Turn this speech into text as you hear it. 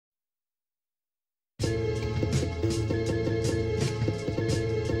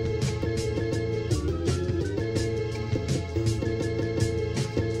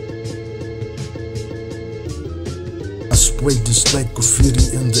way just like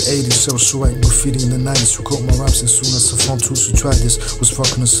graffiti in the 80s. I was writing graffiti in the 90s. Record my rhymes as soon as I found tools to try this. Was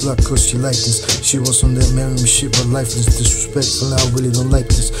fucking a slut cause she liked this. She was on there marrying me shit but lifeless. Disrespectful, I really don't like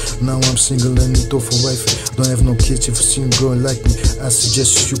this. Now I'm single and need for wife. Don't have no kids. If you see a girl like me, I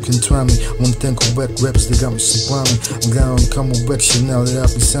suggest you can try me. I wanna thank all whack raps, they got me sick rhyming. I'm gonna come with whack shit now that I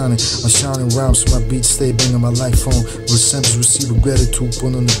be signing. I'm shining rhymes, my beats stay banging my life on. With samples receive a gratitude,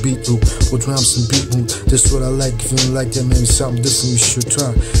 put on the beat loop. With rhymes and beat loop, that's what I like. If you don't like that, maybe something different you should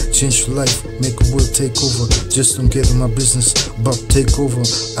try. Change your life, make a world take over. Just don't get in my business, about to take over.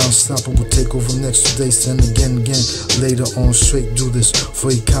 Unstoppable take over next 2 days, then again. Later on, straight do this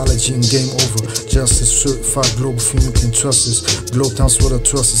for ecology and game over. Justice certified Globalfirm, you can trust this. Globetown's what I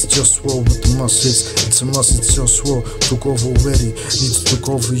trust, it's JustWar with the must hits. It's a must, it's JustWar. Took over already, need to take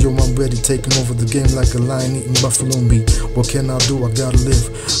over, yo, I'm ready. Taking over the game like a lion eating buffalo meat. What can I do? I gotta live,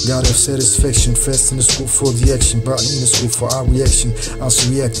 gotta have satisfaction. Fast in the school for the action, brought in the school for our reaction. I was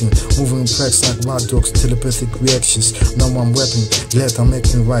reacting, moving in tracks like wild dogs, telepathic reactions. Now I'm rapping, glad I'm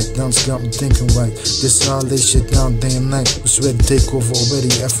acting right. Dance got me thinking right. This is how I lay shit down day and night. Was ready to take over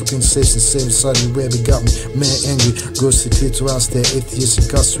already. African station, same Saudi Arabia got me mad angry. Girls to clear to us, they're atheists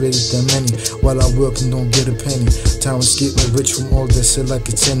incarcerated, they're many. While I work and don't get a penny. Time is get me rich from all that shit like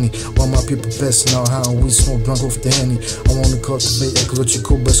it's any. While my people passing out how we smoke drunk off the Henny. I wanna cultivate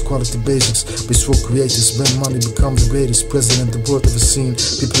ecological best quality basics. Peaceful creators, when money becomes the greatest. President the world ever seen.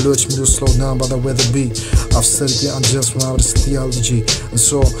 People urge me to slow down, but I'd rather be. I've studied the unjust one out of this theology. And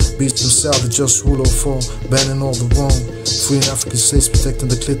so, beats themselves, the just rule of all, banning all the wrong. Freeing African states, protecting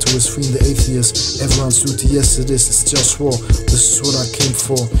the clitoris, freeing the atheists. Everyone's duty, yes it is, it's JustWar. This is what I came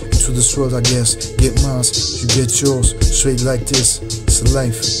for, into this world I guess. Get mine, you get yours, straight like this. It's a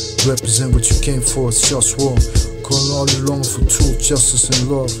life, represent what you came for, it's JustWar. Calling all you long for truth, justice and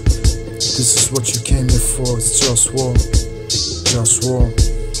love. This is what you came here for, it's JustWar. JustWar.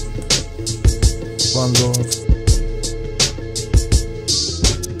 One love.